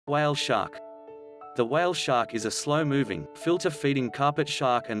Whale shark. The whale shark is a slow-moving, filter-feeding carpet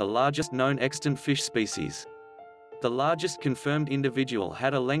shark and the largest known extant fish species. The largest confirmed individual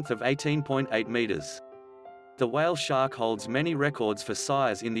had a length of 18.8 meters. The whale shark holds many records for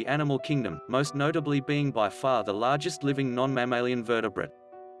size in the animal kingdom, most notably being by far the largest living non-mammalian vertebrate.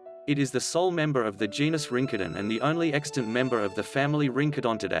 It is the sole member of the genus Rhincodon and the only extant member of the family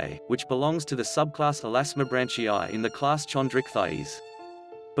Rhincodontidae, which belongs to the subclass Elasmobranchii in the class Chondrichthyes.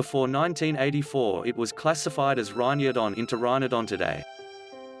 Before 1984 it was classified as Rhiniodon into Rhinodontidae.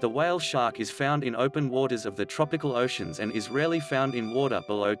 The whale shark is found in open waters of the tropical oceans and is rarely found in water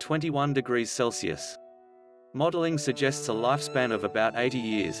below 21 degrees Celsius. Modeling suggests a lifespan of about 80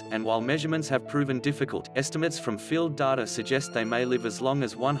 years, and while measurements have proven difficult, estimates from field data suggest they may live as long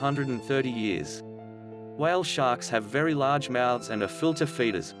as 130 years. Whale sharks have very large mouths and are filter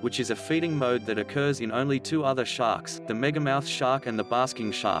feeders, which is a feeding mode that occurs in only two other sharks, the megamouth shark and the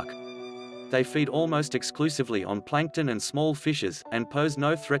basking shark. They feed almost exclusively on plankton and small fishes, and pose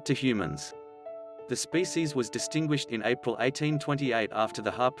no threat to humans. The species was distinguished in April 1828 after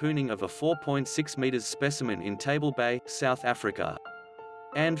the harpooning of a 4.6 meters specimen in Table Bay, South Africa.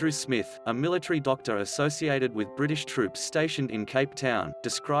 Andrew Smith, a military doctor associated with British troops stationed in Cape Town,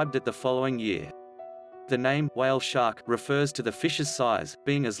 described it the following year. The name, whale shark, refers to the fish's size,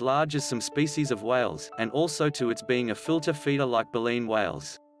 being as large as some species of whales, and also to its being a filter feeder like baleen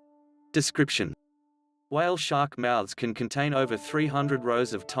whales. Description: whale shark mouths can contain over 300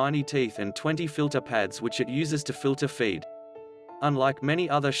 rows of tiny teeth and 20 filter pads which it uses to filter feed. Unlike many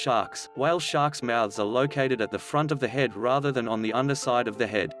other sharks, whale sharks' mouths are located at the front of the head rather than on the underside of the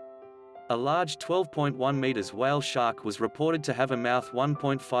head. A large 12.1 meters whale shark was reported to have a mouth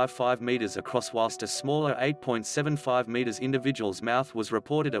 1.55 meters across, whilst a smaller 8.75 meters individual's mouth was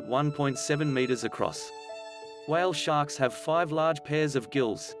reported at 1.7 meters across. Whale sharks have 5 large pairs of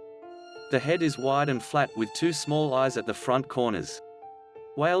gills. The head is wide and flat with 2 small eyes at the front corners.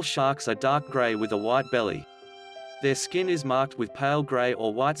 Whale sharks are dark gray with a white belly. Their skin is marked with pale gray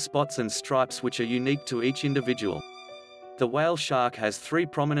or white spots and stripes which are unique to each individual. The whale shark has 3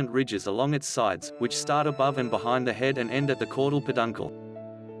 prominent ridges along its sides, which start above and behind the head and end at the caudal peduncle.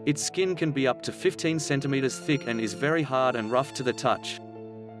 Its skin can be up to 15 centimeters thick and is very hard and rough to the touch.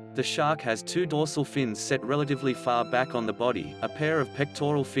 The shark has 2 dorsal fins set relatively far back on the body, a pair of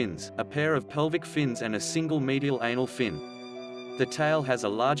pectoral fins, a pair of pelvic fins and a single medial anal fin. The tail has a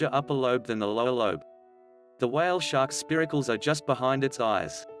larger upper lobe than the lower lobe. The whale shark's spiracles are just behind its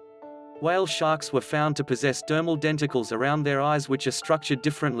eyes. Whale sharks were found to possess dermal denticles around their eyes which are structured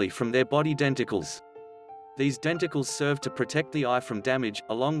differently from their body denticles. These denticles serve to protect the eye from damage,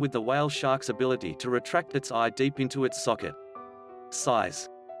 along with the whale shark's ability to retract its eye deep into its socket. Size: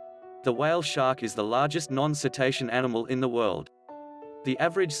 the whale shark is the largest non-cetacean animal in the world. The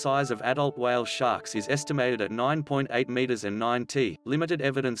average size of adult whale sharks is estimated at 9.8 meters and 9 t. Limited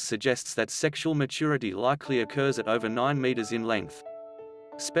evidence suggests that sexual maturity likely occurs at over 9 meters in length.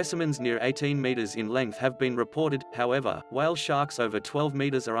 Specimens near 18 meters in length have been reported, however, whale sharks over 12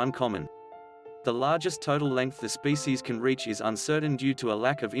 meters are uncommon. The largest total length the species can reach is uncertain due to a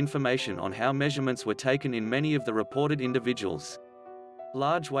lack of information on how measurements were taken in many of the reported individuals.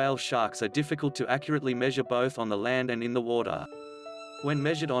 Large whale sharks are difficult to accurately measure both on the land and in the water. When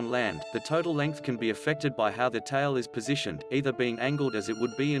measured on land, the total length can be affected by how the tail is positioned, either being angled as it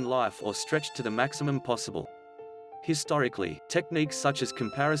would be in life or stretched to the maximum possible. Historically, techniques such as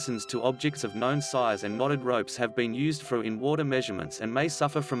comparisons to objects of known size and knotted ropes have been used for in-water measurements and may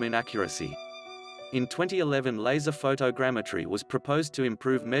suffer from inaccuracy. In 2011, laser photogrammetry was proposed to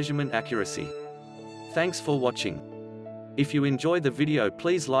improve measurement accuracy. Thanks for watching. If you enjoy the video,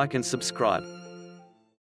 please like and subscribe.